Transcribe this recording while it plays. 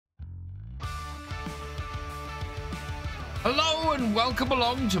Hello and welcome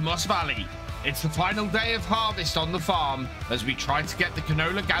along to Moss Valley. It's the final day of harvest on the farm as we try to get the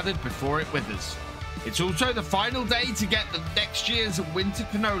canola gathered before it withers. It's also the final day to get the next year's winter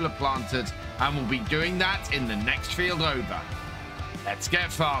canola planted, and we'll be doing that in the next field over. Let's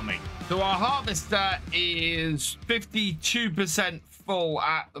get farming. So our harvester is 52% full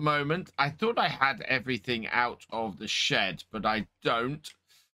at the moment. I thought I had everything out of the shed, but I don't.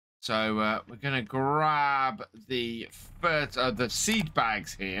 So we're going to grab the seed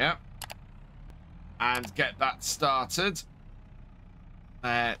bags here and get that started.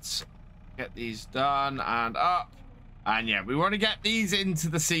 Let's get these done and up. And yeah, we want to get these into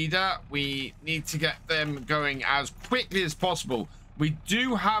the seeder. We need to get them going as quickly as possible. We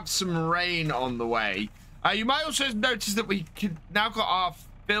do have some rain on the way. You might also notice that we can now got our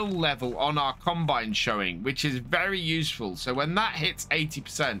fill level on our combine showing, which is very useful. So when that hits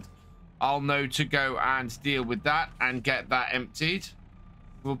 80%, I'll know to go and deal with that and get that emptied.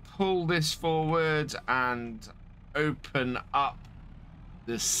 We'll pull this forward and open up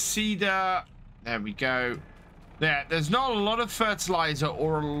the seeder. There we go. There's not a lot of fertilizer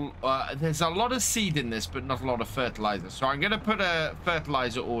or there's a lot of seed in this, but not a lot of fertilizer. So I'm going to put a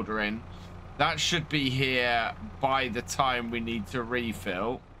fertilizer order in. That should be here by the time we need to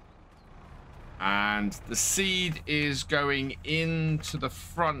refill. And the seed is going into the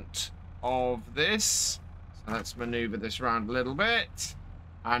front of this. So let's maneuver this around a little bit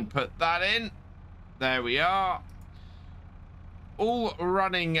and put that in. There we are. All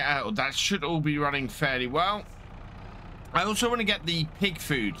running out. That should all be running fairly well. I also want to get the pig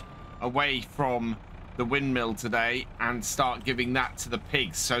food away from the windmill today and start giving that to the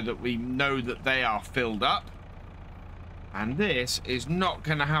pigs so that we know that they are filled up. And this is not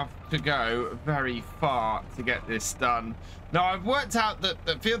going to have to go very far to get this done. Now, I've worked out that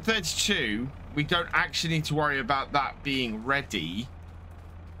the field 32, we don't actually need to worry about that being ready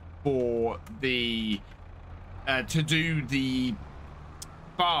for the to do the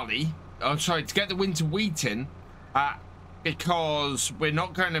barley. Oh, sorry, to get the winter wheat in. Because we're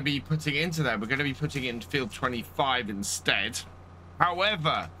not going to be putting it into there. We're going to be putting it into field 25 instead.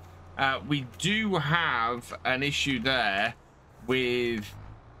 However, we do have an issue there with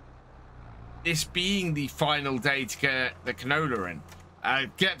this being the final day to get the canola in.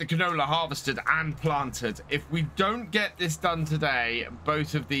 Get the canola harvested and planted. If we don't get this done today,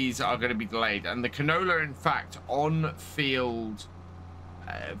 both of these are going to be delayed. And the canola, in fact, on field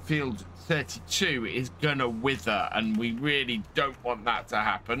 32 is gonna wither, and we really don't want that to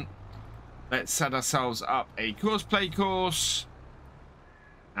happen. Let's set ourselves up a play course,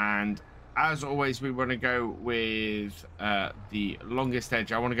 and as always we want to go with the longest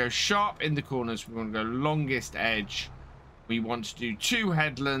edge. I want to go sharp in the corners. We want to go longest edge. We want to do 2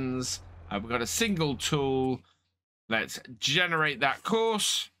 headlands. We've got a single tool. Let's generate that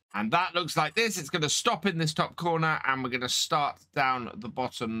course. And that looks like this. It's going to stop in this top corner, and we're going to start down the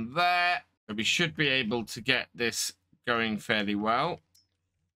bottom there. So we should be able to get this going fairly well.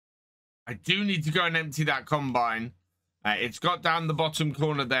 I do need to go and empty that combine. It's got down the bottom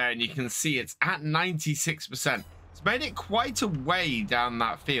corner there, and you can see it's at 96%. It's made it quite a way down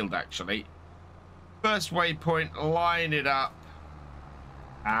that field, actually. First waypoint, line it up.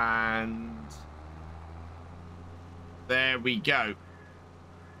 And there we go.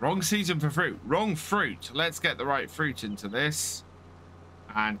 Wrong season for fruit. Wrong fruit. Let's get the right fruit into this.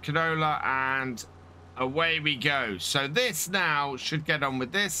 And canola, and away we go. So this now should get on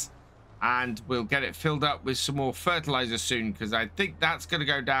with this. And we'll get it filled up with some more fertilizer soon, because I think that's going to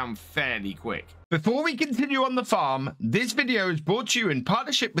go down fairly quick. Before we continue on the farm, this video is brought to you in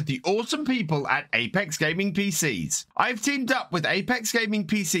partnership with the awesome people at Apex Gaming PCs. I've teamed up with Apex Gaming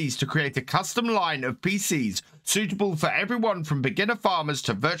PCs to create a custom line of PCs suitable for everyone from beginner farmers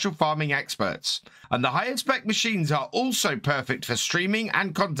to virtual farming experts. And the highest spec machines are also perfect for streaming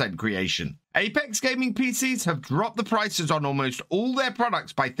and content creation. Apex Gaming PCs have dropped the prices on almost all their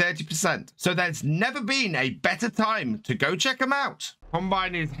products by 30%, so there's never been a better time to go check them out.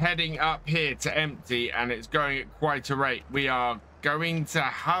 Combine is heading up here to empty, and it's going at quite a rate. We are going to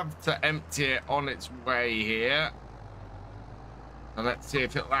have to empty it on its way here. So let's see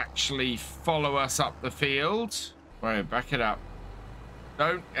if it'll actually follow us up the field. Wait, back it up.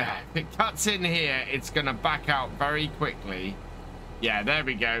 Don't. If it cuts in here, it's going to back out very quickly. Yeah, there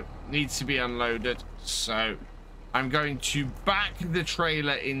we go. Needs to be unloaded. So I'm going to back the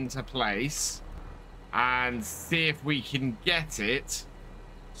trailer into place and see if we can get it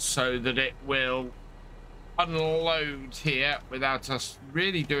so that it will unload here without us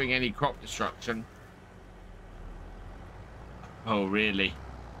really doing any crop destruction. Oh, really?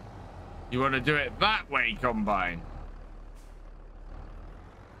 You want to do it that way, Combine?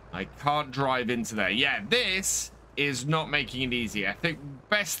 I can't drive into there. Yeah, this is not making it easy. I think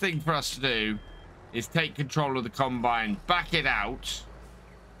best thing for us to do is take control of the combine, back it out,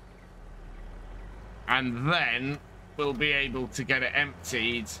 and then we'll be able to get it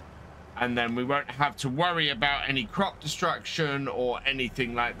emptied, and then we won't have to worry about any crop destruction or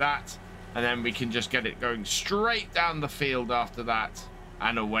anything like that, and then we can just get it going straight down the field after that,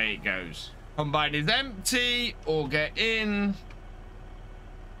 and away it goes. Combine is empty. All get in.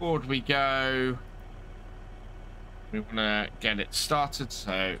 Forward we go. We want to get it started,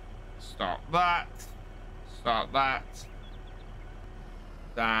 so start that,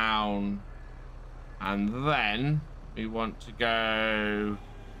 down, and then we want to go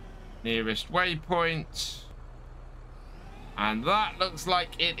nearest waypoint, and that looks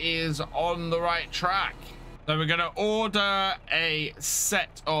like it is on the right track. So we're going to order a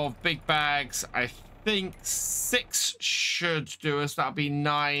set of big bags. I think 6 should do us. That'll be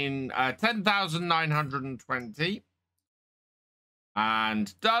 10,920,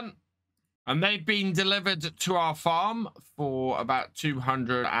 and done. And they've been delivered to our farm for about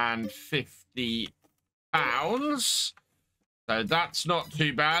 £250. So that's not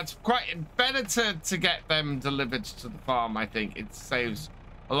too bad. Quite better to get them delivered to the farm, I think. It saves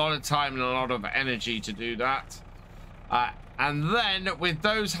a lot of time and a lot of energy to do that. And then with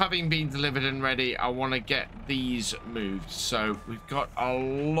those having been delivered and ready, I want to get these moved. So we've got a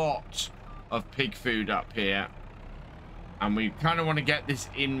lot of pig food up here, and we kind of want to get this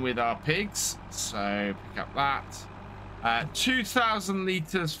in with our pigs. So pick up that. 2,000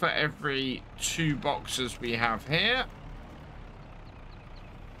 liters for every 2 boxes we have here.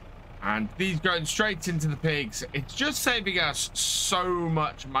 And these going straight into the pigs. It's just saving us so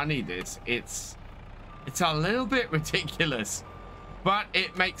much money, this. It's a little bit ridiculous, but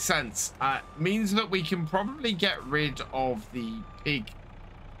it makes sense. Means that we can probably get rid of the pig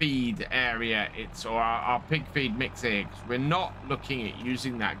feed area. Or our pig feed mix here, because we're not looking at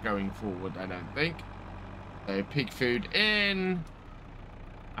using that going forward, I don't think. So pig food in,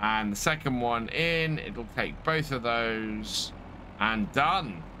 and the second one in. It'll take both of those, and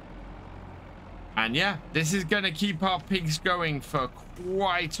done. And yeah, this is going to keep our pigs going for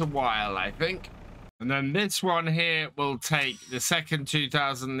quite a while, I think. And then this one here will take the second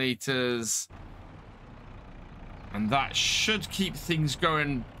 2,000 liters. And that should keep things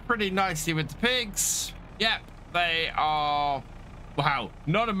going pretty nicely with the pigs. Yep, they are... Wow,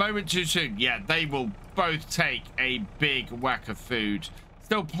 not a moment too soon. Yeah, they will both take a big whack of food.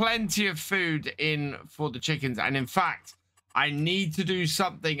 Still plenty of food in for the chickens. And in fact, I need to do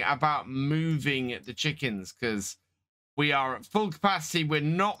something about moving the chickens, because we are at full capacity. We're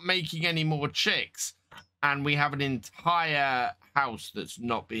not making any more chicks, and we have an entire house that's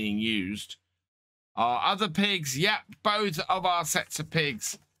not being used. Our other pigs, yep, both of our sets of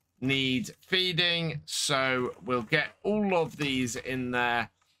pigs need feeding, so we'll get all of these in there,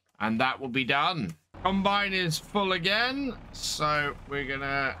 and that will be done. Combine is full again, so we're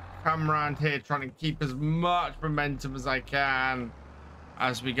gonna come around here trying to keep as much momentum as I can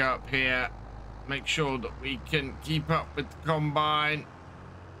as we go up here. Make sure that we can keep up with the combine.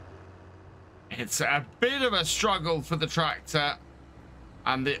 It's a bit of a struggle for the tractor,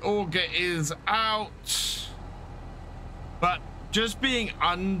 and the auger is out, but just being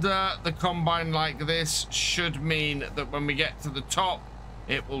under the combine like this should mean that when we get to the top,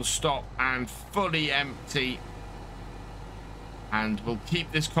 it will stop and fully empty, and we'll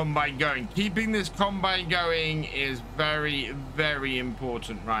keep this combine going. Keeping this combine going is very, very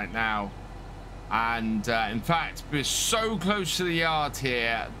important right now. And in fact, we're so close to the yard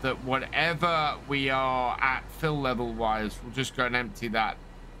here that whatever we are at fill level wise, we'll just go and empty that.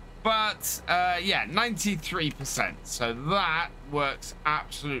 But yeah, 93%. So that works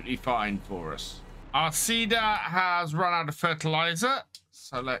absolutely fine for us. Our seeder has run out of fertilizer.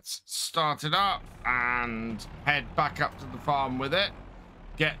 So let's start it up and head back up to the farm with it.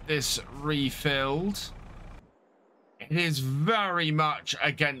 Get this refilled. It is very much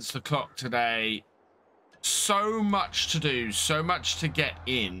against the clock today. So much to do, so much to get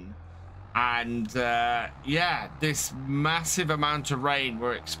in. And yeah, this massive amount of rain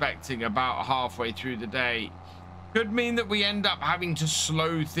we're expecting about halfway through the day could mean that we end up having to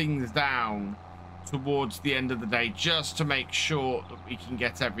slow things down towards the end of the day, just to make sure that we can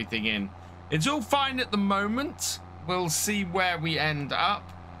get everything in. It's all fine at the moment. We'll see where we end up,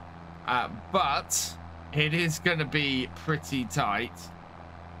 but it is going to be pretty tight.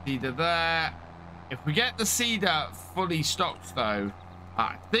 Seeder there. If we get the seeder fully stocked though,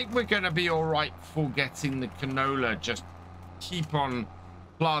 I think we're going to be all right for getting the canola. Just keep on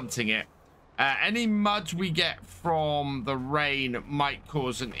planting it. Any mud we get from the rain might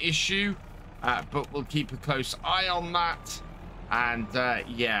cause an issue, but we'll keep a close eye on that. And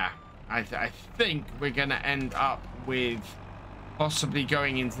yeah, I think we're going to end up with possibly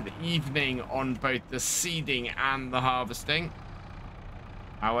going into the evening on both the seeding and the harvesting.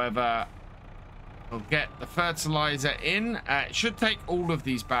 However, we'll get the fertilizer in. It should take all of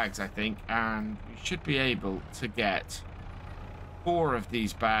these bags, I think, and we should be able to get 4 of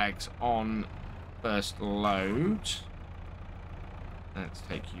these bags on first load. Let's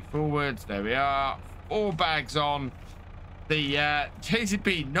take you forward. There we are. 4 bags on. The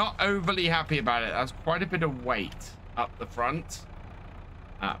JCB not overly happy about it. That's quite a bit of weight up the front.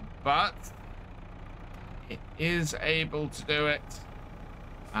 But it is able to do it.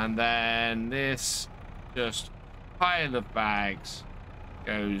 And then this just pile of bags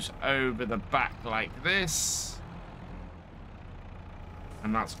goes over the back like this.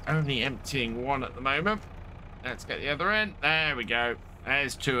 And that's only emptying 1 at the moment. Let's get the other in. There we go.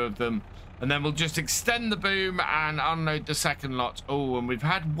 There's 2 of them. And then we'll just extend the boom and unload the second lot. Oh, and we've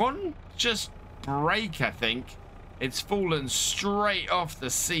had 1 just break, I think. It's fallen straight off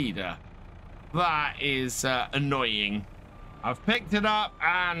the seeder. That is annoying. I've picked it up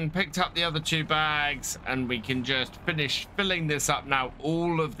and picked up the other 2 bags, and we can just finish filling this up now.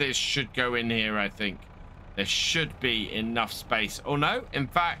 All of this should go in here, I think. There should be enough space. Oh, no. In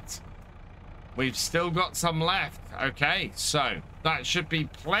fact, we've still got some left. Okay, so that should be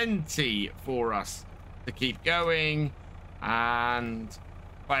plenty for us to keep going. And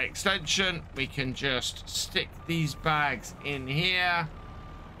by extension, we can just stick these bags in here,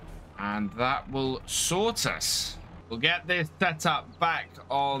 and that will sort us. We'll get this set up back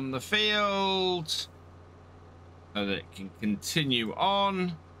on the field so that it can continue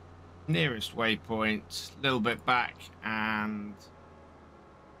on. Nearest waypoint, a little bit back, and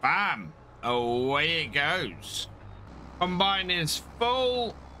bam, away it goes. Combine is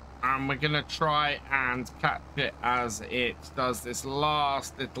full, and we're gonna try and catch it as it does this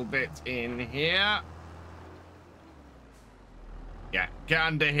last little bit in here. Yeah, get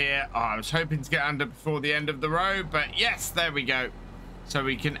under here. Oh, I was hoping to get under before the end of the row, but yes, there we go. So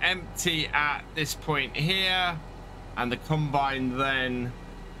we can empty at this point here, and the combine then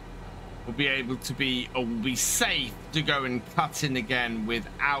will be able to be, or will be safe to go and cut in again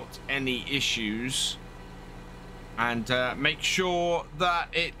without any issues. And make sure that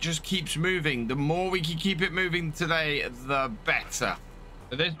it just keeps moving. The more we can keep it moving today, the better.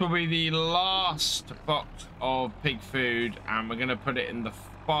 So this will be the last box of pig food, and we're going to put it in the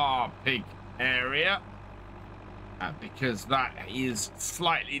far pig area because that is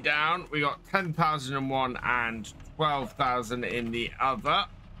slightly down. We got 10,001 and 12,000 in the other.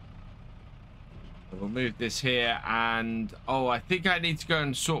 So we'll move this here, and oh, I think I need to go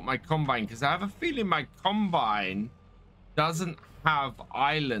and sort my combine because I have a feeling my combine doesn't have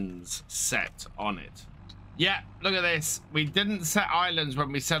islands set on it. Yeah, look at this. We didn't set islands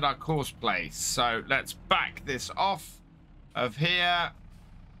when we set our course place. So let's back this off of here,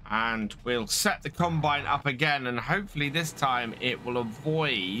 and we'll set the combine up again, and hopefully this time it will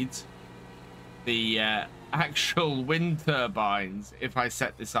avoid the actual wind turbines if I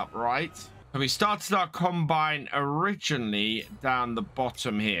set this up right. So we started our combine originally down the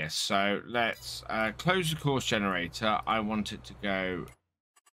bottom here. So let's close the course generator. I want it to go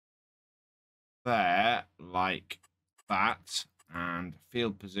there like that, and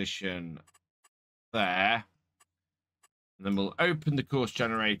field position there. And then we'll open the course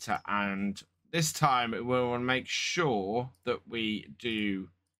generator, and this time we will make sure that we do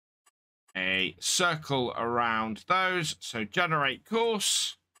a circle around those. So generate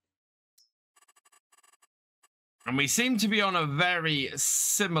course. And we seem to be on a very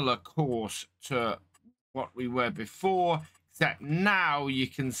similar course to what we were before, except now you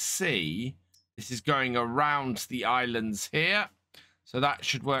can see this is going around the islands here. So that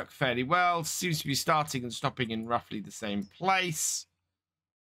should work fairly well. Seems to be starting and stopping in roughly the same place.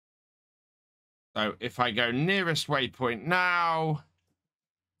 So if I go nearest waypoint now,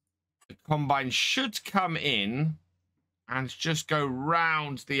 the combine should come in and just go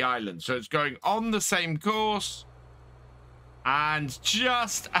round the island. So it's going on the same course. And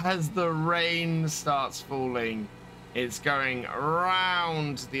just as the rain starts falling, it's going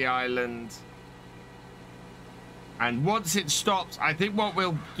around the island. And once it stops, I think what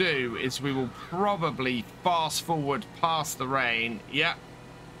we'll do is we will probably fast forward past the rain. Yep.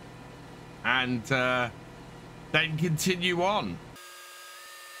 And then continue on.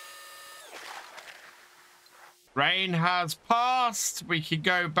 Rain has passed. We can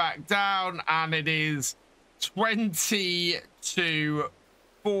go back down, and it is 20 to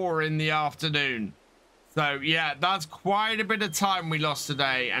 4 in the afternoon. So yeah, that's quite a bit of time we lost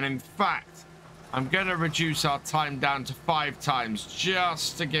today. And in fact, I'm going to reduce our time down to 5 times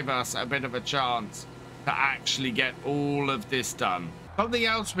just to give us a bit of a chance to actually get all of this done. Something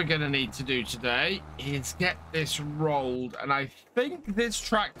else we're going to need to do today is get this rolled, and I think this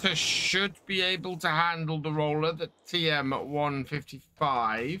tractor should be able to handle the roller, the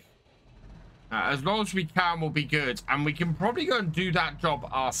TM155. As long as we can, we'll be good, and we can probably go and do that job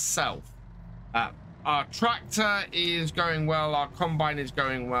ourselves. Our tractor is going well, our combine is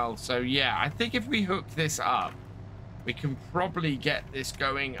going well, so yeah, I think if we hook this up, we can probably get this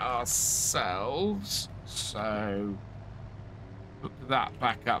going ourselves. So hook that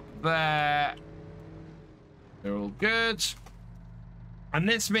back up there. They're all good. And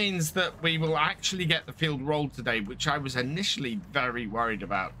this means that we will actually get the field rolled today, which I was initially very worried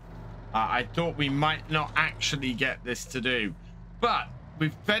about. I thought we might not actually get this to do, but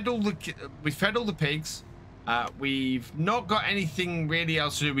we've fed all the pigs. We've not got anything really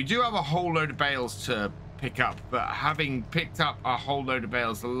else to do. We do have a whole load of bales to pick up, but having picked up a whole load of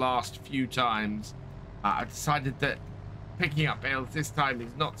bales the last few times, I decided that picking up bales this time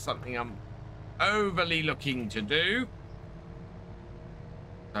is not something I'm overly looking to do.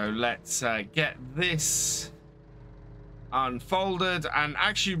 So let's get this unfolded, and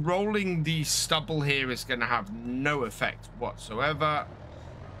actually rolling the stubble here is going to have no effect whatsoever.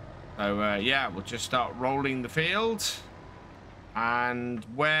 So yeah, we'll just start rolling the field, and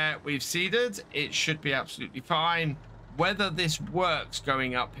where we've seeded, it should be absolutely fine. Whether this works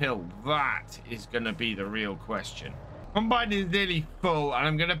going uphill, that is going to be the real question. Combine is nearly full, and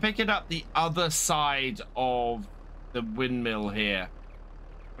I'm going to pick it up the other side of the windmill here.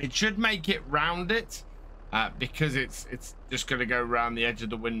 It should make it round it, because it's just going to go around the edge of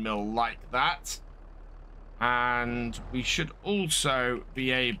the windmill like that. And we should also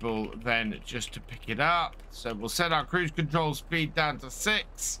be able then just to pick it up. So we'll set our cruise control speed down to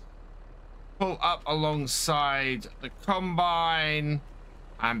 6. Pull up alongside the combine.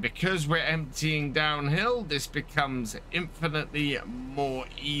 And because we're emptying downhill, this becomes infinitely more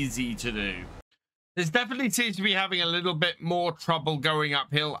easy to do. This definitely seems to be having a little bit more trouble going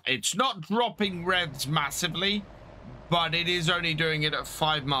uphill. It's not dropping revs massively, but it is only doing it at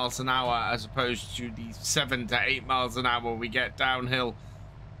 5 miles an hour as opposed to the 7 to 8 miles an hour we get downhill.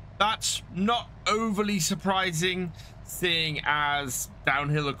 That's not overly surprising, seeing as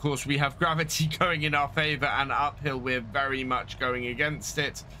downhill, of course, we have gravity going in our favor, and uphill we're very much going against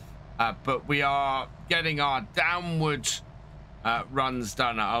it. But we are getting our downward runs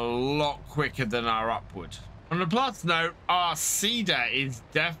done a lot quicker than our upward. On a plus note, our seeder is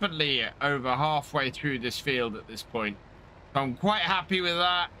definitely over halfway through this field at this point. So I'm quite happy with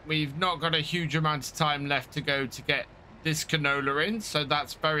that. We've not got a huge amount of time left to go to get this canola in, so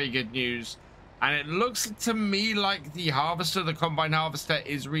that's very good news. And it looks to me like the harvester, the combine harvester,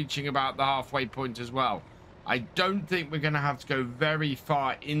 is reaching about the halfway point as well. I don't think we're going to have to go very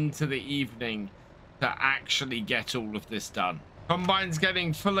far into the evening to actually get all of this done. Combine's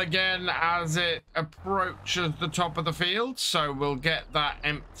getting full again as it approaches the top of the field, so we'll get that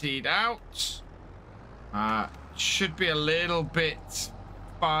emptied out. Should be a little bit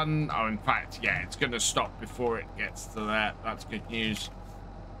fun. Oh, in fact, yeah, it's going to stop before it gets to that. That's good news.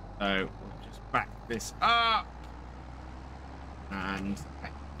 So we'll just back this up, and I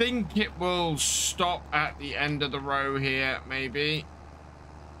think it will stop at the end of the row here, maybe.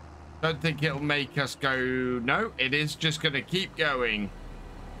 Don't think it'll make us go. No, it is just going to keep going.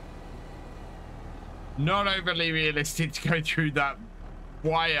 Not overly realistic to go through that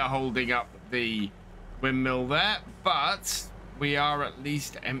wire holding up the windmill there, but we are at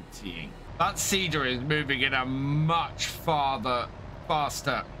least emptying. That seeder is moving at a much faster.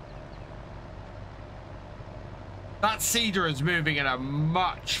 That seeder is moving at a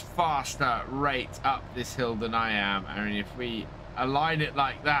much faster rate up this hill than I am. I mean, if we align it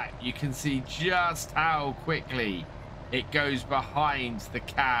like that, you can see just how quickly it goes behind the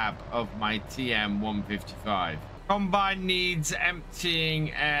cab of my TM155. Combine needs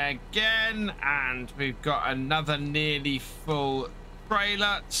emptying again, and we've got another nearly full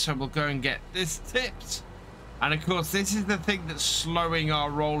trailer, so we'll go and get this tipped. And of course, this is the thing that's slowing our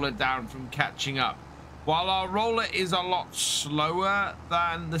roller down from catching up. While our roller is a lot slower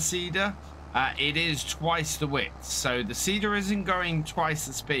than the seeder, it is twice the width, so the seeder isn't going twice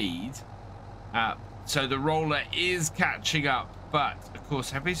the speed, so the roller is catching up. But of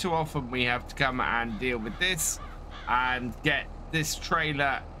course, every so often we have to come and deal with this and get this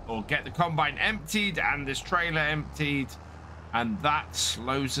trailer, or get the combine emptied and this trailer emptied, and that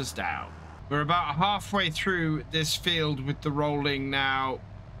slows us down. We're about halfway through this field with the rolling now,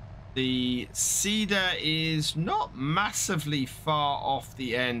 The seeder is not massively far off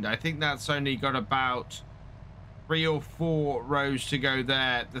the end. I think that's only got about 3 or 4 rows to go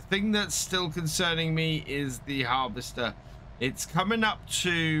there. The thing that's still concerning me is the harvester. It's coming up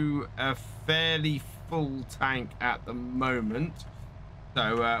to a fairly full tank at the moment,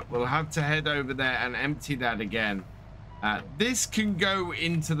 so we'll have to head over there and empty that again. This can go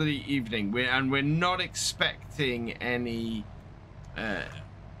into the evening, and we're not expecting any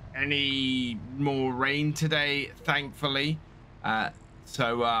more rain today, thankfully.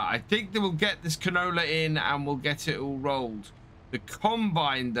 So I think that we'll get this canola in and we'll get it all rolled. The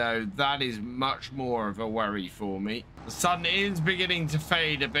combine, though, that is much more of a worry for me. The sun is beginning to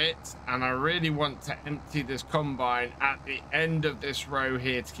fade a bit, and I really want to empty this combine at the end of this row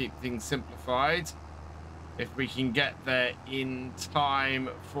here to keep things simplified. If we can get there in time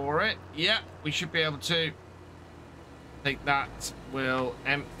for it. Yeah, we should be able to. I think that will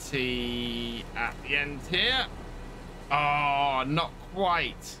empty at the end here. Oh, not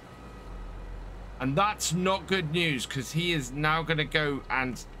quite. And that's not good news, because he is now going to go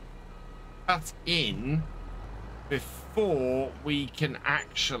and cut in before we can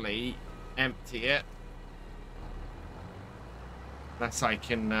actually empty it. Unless I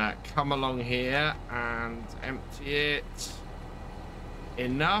can come along here and empty it.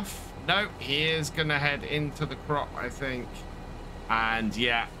 Enough. No, he is going to head into the crop, I think. And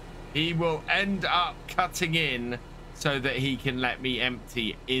yeah, he will end up cutting in so that he can let me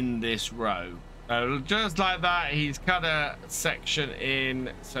empty in this row. So just like that, he's cut a section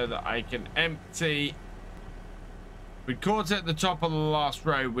in so that I can empty. If we caught it at the top of the last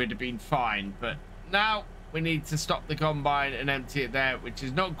row, we'd have been fine. But now we need to stop the combine and empty it there, which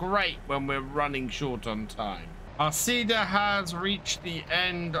is not great when we're running short on time. Our seeder has reached the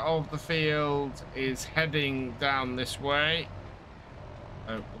end of the field, is heading down this way.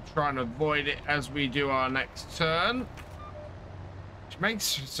 We'll try and avoid it as we do our next turn. Which makes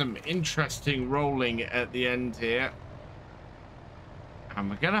some interesting rolling at the end here. And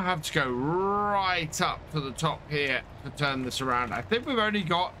we're going to have to go right up to the top here to turn this around. I think we've only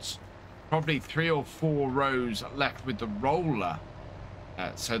got probably 3 or 4 rows left with the roller.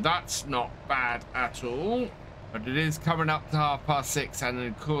 So that's not bad at all. But it is coming up to 6:30, and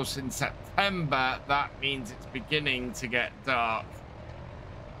of course in September that means it's beginning to get dark.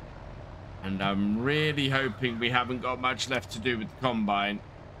 And I'm really hoping we haven't got much left to do with the combine.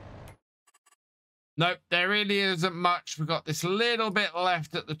 Nope, there really isn't much. We've got this little bit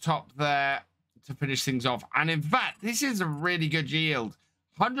left at the top there to finish things off. And in fact, this is a really good yield.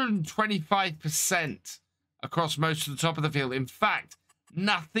 125% across most of the top of the field. In fact,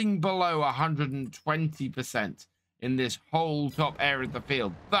 nothing below 120% in this whole top area of the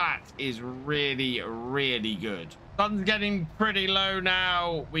field. That is really, really good. Sun's getting pretty low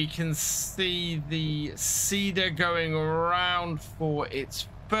now. We can see the seeder going around for its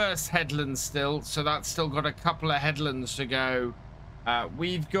first headland still. So that's still got a couple of headlands to go.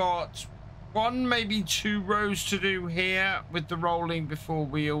 We've got 1, maybe 2 rows to do here with the rolling before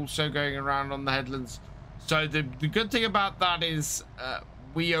we also going around on the headlands. So the good thing about that is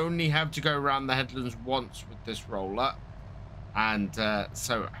we only have to go around the headlands once with this roller. And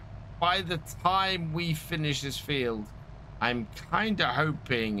so by the time we finish this field, I'm kind of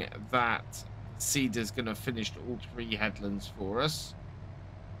hoping that Seeder's going to finish all 3 headlands for us.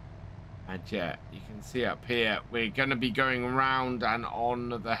 And yeah, you can see up here, we're going to be going around and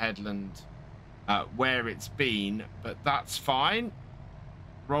on the headland where it's been, but that's fine.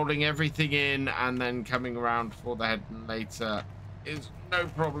 Rolling everything in and then coming around for the headland later is no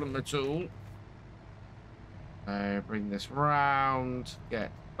problem at all. Bring this round,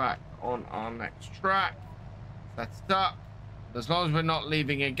 get back on our next track, set it up. As long as we're not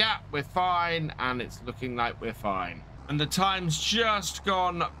leaving a gap, we're fine, and it's looking like we're fine. And the time's just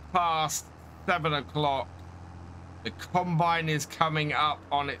gone past 7 o'clock. The combine is coming up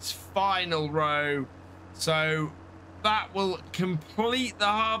on its final row, so that will complete the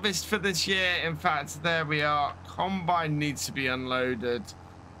harvest for this year. In fact, there we are. Combine needs to be unloaded.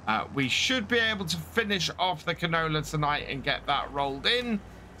 We should be able to finish off the canola tonight and get that rolled in,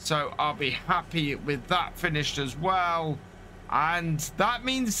 so I'll be happy with that finished as well. And that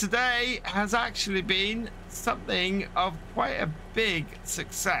means today has actually been something of quite a big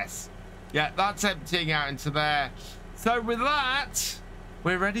success. Yeah, that's emptying out into there. So with that,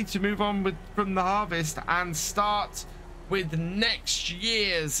 we're ready to move on from the harvest and start with next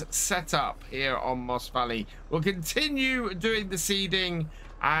year's setup here on Moss Valley. We'll continue doing the seeding,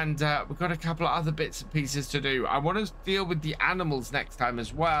 and we've got a couple of other bits and pieces to do. I want to deal with the animals next time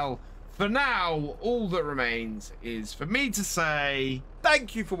as well. For now, all that remains is for me to say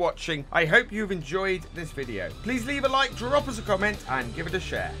thank you for watching. I hope you've enjoyed this video. Please leave a like, drop us a comment, and give it a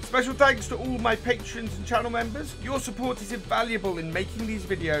share. Special thanks to all my patrons and channel members. Your support is invaluable in making these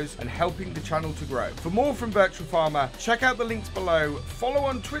videos and helping the channel to grow. For more from Virtual Farmer, check out the links below, follow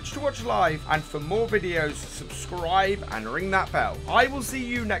on Twitch to watch live, and for more videos, subscribe and ring that bell. I will see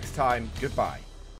you next time. Goodbye.